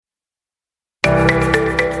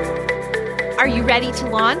Are you ready to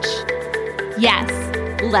launch? Yes.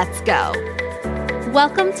 Let's go.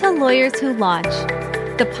 Welcome to Lawyers Who Launch,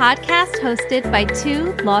 the podcast hosted by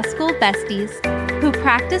two law school besties who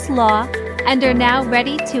practice law and are now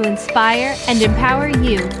ready to inspire and empower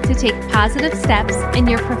you to take positive steps in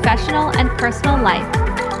your professional and personal life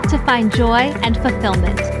to find joy and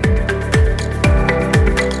fulfillment.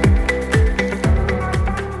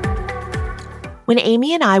 When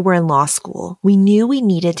Amy and I were in law school, we knew we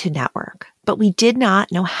needed to network, but we did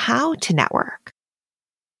not know how to network.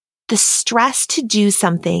 The stress to do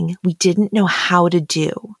something we didn't know how to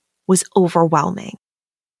do was overwhelming.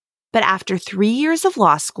 But after 3 years of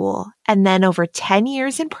law school and then over 10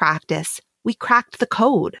 years in practice, we cracked the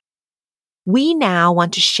code. We now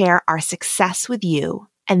want to share our success with you,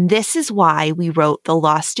 and this is why we wrote the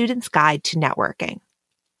Law Student's Guide to Networking.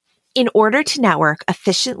 In order to network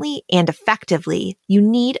efficiently and effectively, you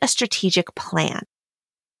need a strategic plan.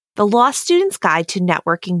 The Law Student's Guide to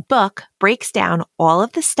Networking book breaks down all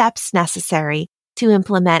of the steps necessary to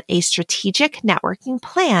implement a strategic networking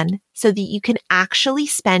plan so that you can actually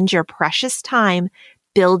spend your precious time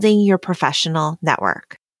building your professional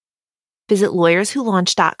network. Visit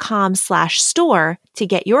lawyerswholaunch.com/store to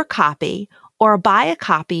get your copy or buy a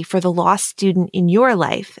copy for the law student in your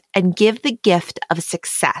life and give the gift of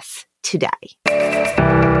success today.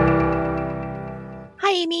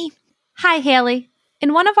 Hi, Amy. Hi, Haley.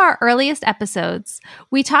 In one of our earliest episodes,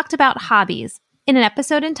 we talked about hobbies in an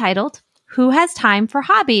episode entitled, Who Has Time for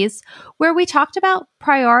Hobbies?, where we talked about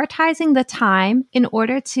prioritizing the time in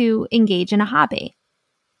order to engage in a hobby.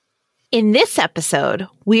 In this episode,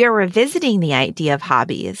 we are revisiting the idea of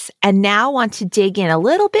hobbies and now want to dig in a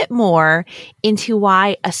little bit more into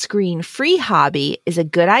why a screen-free hobby is a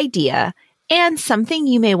good idea and something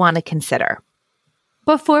you may want to consider.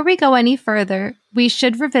 Before we go any further, we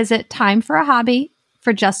should revisit time for a hobby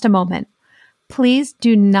for just a moment. Please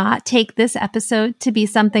do not take this episode to be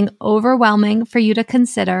something overwhelming for you to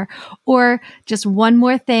consider or just one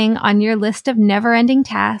more thing on your list of never-ending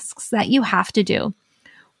tasks that you have to do.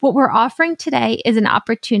 What we're offering today is an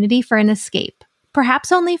opportunity for an escape,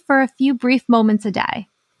 perhaps only for a few brief moments a day.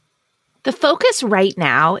 The focus right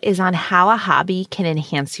now is on how a hobby can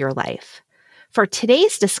enhance your life. For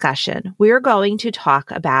today's discussion, we're going to talk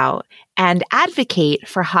about and advocate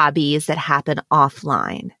for hobbies that happen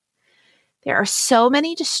offline. There are so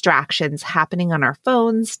many distractions happening on our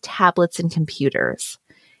phones, tablets, and computers.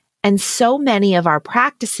 And so many of our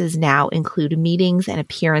practices now include meetings and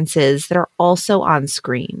appearances that are also on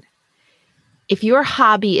screen. If your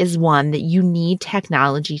hobby is one that you need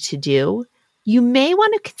technology to do, you may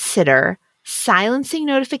want to consider silencing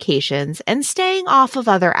notifications and staying off of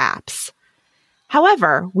other apps.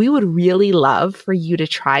 However, we would really love for you to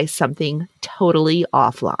try something totally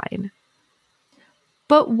offline.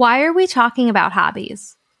 But why are we talking about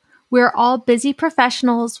hobbies? We're all busy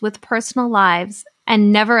professionals with personal lives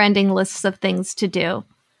and never-ending lists of things to do.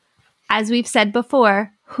 As we've said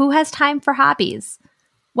before, who has time for hobbies?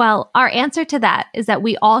 Well, our answer to that is that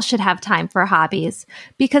we all should have time for hobbies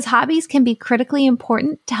because hobbies can be critically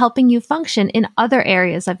important to helping you function in other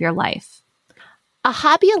areas of your life. A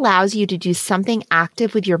hobby allows you to do something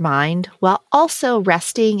active with your mind while also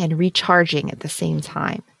resting and recharging at the same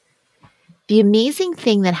time. The amazing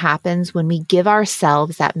thing that happens when we give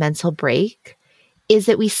ourselves that mental break is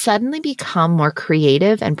that we suddenly become more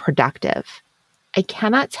creative and productive. I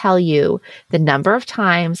cannot tell you the number of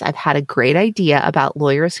times I've had a great idea about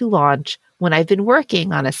Lawyers Who Launch when I've been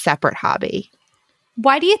working on a separate hobby.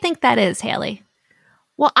 Why do you think that is, Haley?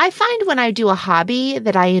 Well, I find when I do a hobby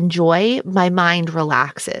that I enjoy, my mind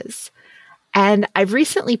relaxes. And I've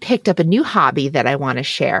recently picked up a new hobby that I want to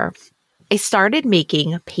share. I started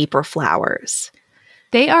making paper flowers.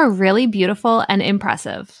 They are really beautiful and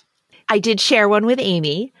impressive. I did share one with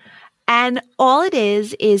Amy, and all it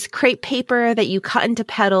is crepe paper that you cut into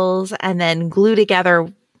petals and then glue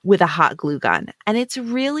together with a hot glue gun. And it's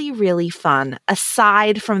really, really fun,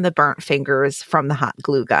 aside from the burnt fingers from the hot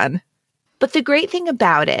glue gun. But the great thing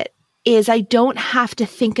about it is I don't have to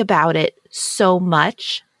think about it so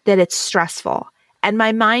much that it's stressful. And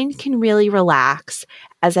my mind can really relax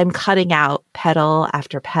as I'm cutting out petal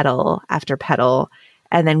after petal after petal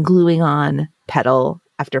and then gluing on petal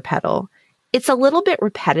after petal. It's a little bit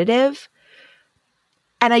repetitive,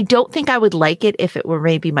 and I don't think I would like it if it were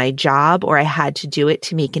maybe my job or I had to do it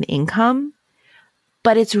to make an income,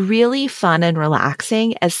 but it's really fun and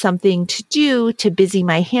relaxing as something to do to busy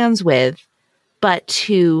my hands with, but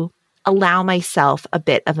to allow myself a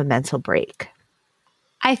bit of a mental break.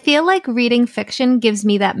 I feel like reading fiction gives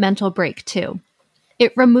me that mental break too.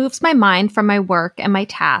 It removes my mind from my work and my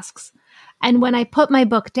tasks, And when I put my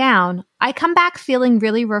book down, I come back feeling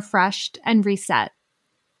really refreshed and reset.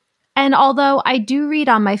 And although I do read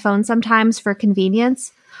on my phone sometimes for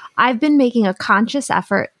convenience, I've been making a conscious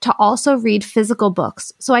effort to also read physical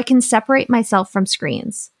books so I can separate myself from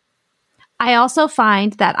screens. I also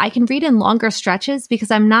find that I can read in longer stretches because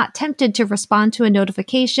I'm not tempted to respond to a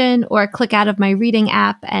notification or click out of my reading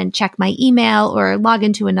app and check my email or log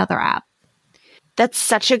into another app. That's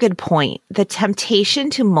such a good point. The temptation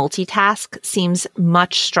to multitask seems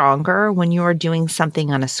much stronger when you are doing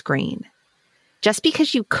something on a screen. Just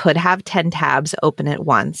because you could have 10 tabs open at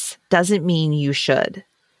once doesn't mean you should.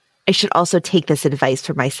 I should also take this advice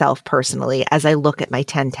for myself personally as I look at my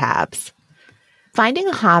 10 tabs. Finding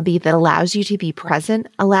a hobby that allows you to be present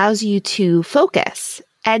allows you to focus,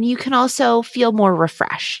 and you can also feel more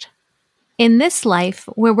refreshed. In this life,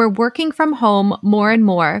 where we're working from home more and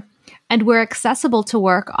more, and we're accessible to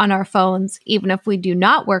work on our phones even if we do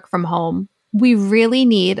not work from home, we really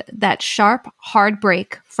need that sharp, hard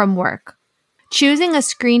break from work. Choosing a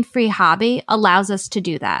screen-free hobby allows us to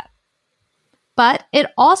do that. But it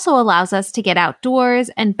also allows us to get outdoors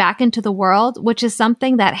and back into the world, which is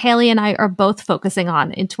something that Haley and I are both focusing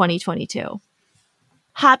on in 2022.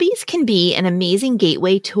 Hobbies can be an amazing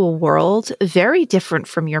gateway to a world very different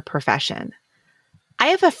from your profession. I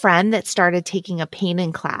have a friend that started taking a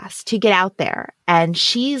painting class to get out there, and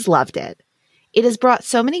she's loved it. It has brought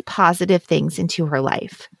so many positive things into her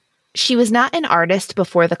life. She was not an artist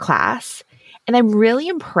before the class, and I'm really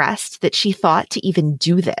impressed that she thought to even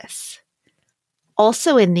do this.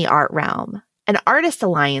 Also in the art realm, an artist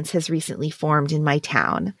alliance has recently formed in my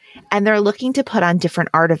town, and they're looking to put on different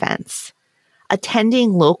art events.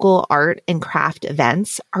 Attending local art and craft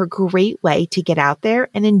events are a great way to get out there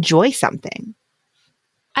and enjoy something.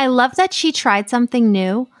 I love that she tried something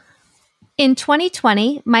new. In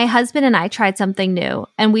 2020, my husband and I tried something new,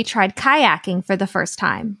 and we tried kayaking for the first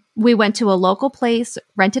time. We went to a local place,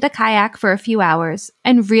 rented a kayak for a few hours,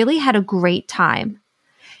 and really had a great time.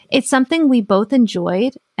 It's something we both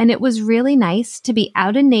enjoyed, and it was really nice to be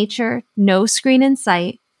out in nature, no screen in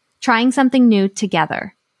sight, trying something new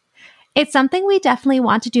together. It's something we definitely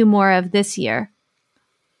want to do more of this year.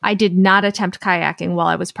 I did not attempt kayaking while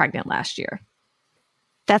I was pregnant last year.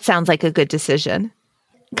 That sounds like a good decision.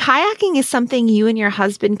 Kayaking is something you and your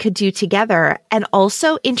husband could do together and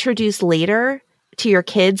also introduce later to your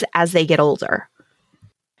kids as they get older.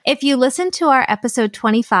 If you listen to our episode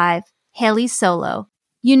 25, Haley's Solo,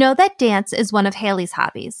 you know that dance is one of Haley's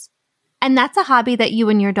hobbies. And that's a hobby that you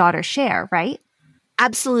and your daughter share, right?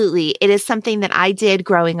 Absolutely. It is something that I did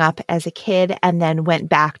growing up as a kid and then went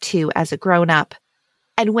back to as a grown-up.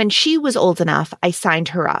 And when she was old enough, I signed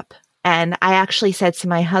her up. And I actually said to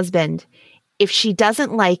my husband, if she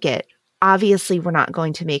doesn't like it, obviously we're not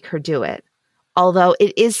going to make her do it. Although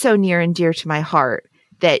it is so near and dear to my heart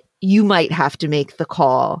that you might have to make the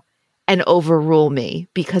call and overrule me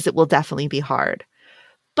because it will definitely be hard.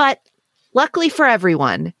 But luckily for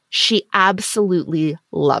everyone, she absolutely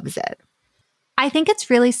loves it. I think it's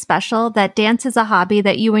really special that dance is a hobby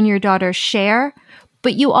that you and your daughter share,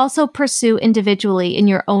 but you also pursue individually in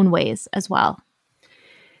your own ways as well.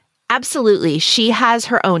 Absolutely. She has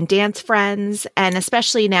her own dance friends, and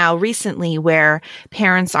especially now recently where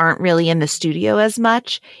parents aren't really in the studio as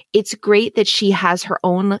much, it's great that she has her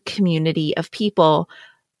own community of people,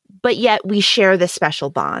 but yet we share this special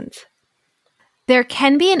bond. There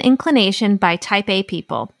can be an inclination by type A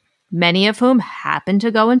people, many of whom happen to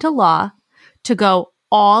go into law, to go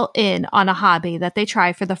all in on a hobby that they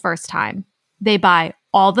try for the first time. They buy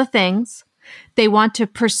all the things. They want to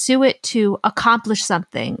pursue it to accomplish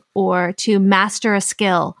something or to master a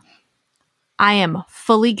skill. I am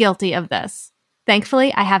fully guilty of this.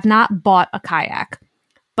 Thankfully, I have not bought a kayak.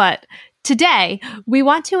 But today, we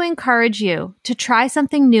want to encourage you to try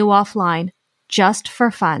something new offline just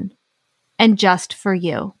for fun and just for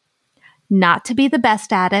you. Not to be the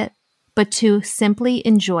best at it, but to simply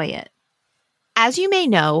enjoy it. As you may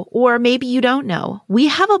know, or maybe you don't know, we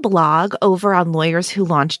have a blog over on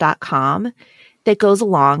lawyerswholaunch.com that goes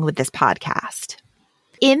along with this podcast.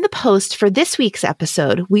 In the post for this week's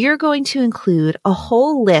episode, we are going to include a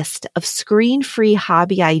whole list of screen-free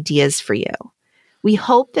hobby ideas for you. We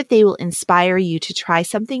hope that they will inspire you to try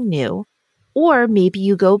something new, or maybe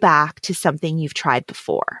you go back to something you've tried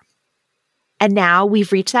before. And now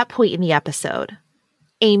we've reached that point in the episode.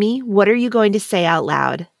 Amy, what are you going to say out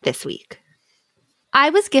loud this week? I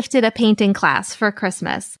was gifted a painting class for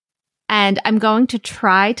Christmas, and I'm going to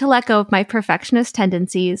try to let go of my perfectionist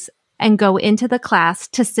tendencies and go into the class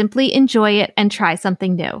to simply enjoy it and try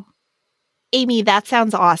something new. Amy, that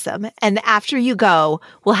sounds awesome. And after you go,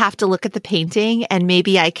 we'll have to look at the painting and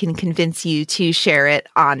maybe I can convince you to share it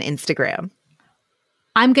on Instagram.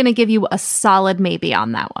 I'm going to give you a solid maybe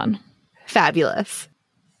on that one. Fabulous.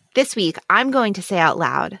 This week, I'm going to say out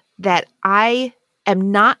loud that I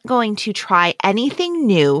am not going to try anything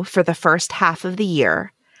new for the first half of the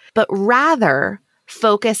year, but rather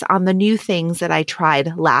focus on the new things that I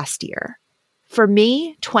tried last year. For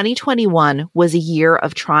me, 2021 was a year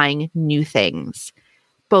of trying new things,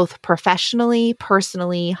 both professionally,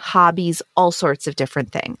 personally, hobbies, all sorts of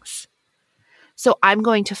different things. So I'm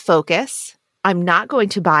going to focus. I'm not going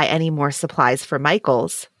to buy any more supplies for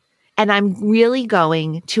Michael's, and I'm really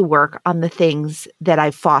going to work on the things that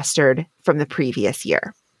I've fostered from the previous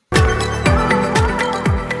year.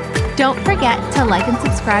 Don't forget to like and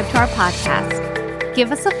subscribe to our podcast.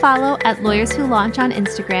 Give us a follow at Lawyers Who Launch on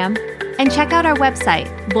Instagram. And check out our website,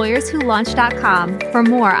 lawyerswholaunch.com, for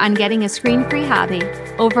more on getting a screen-free hobby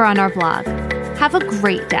over on our blog. Have a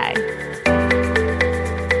great day.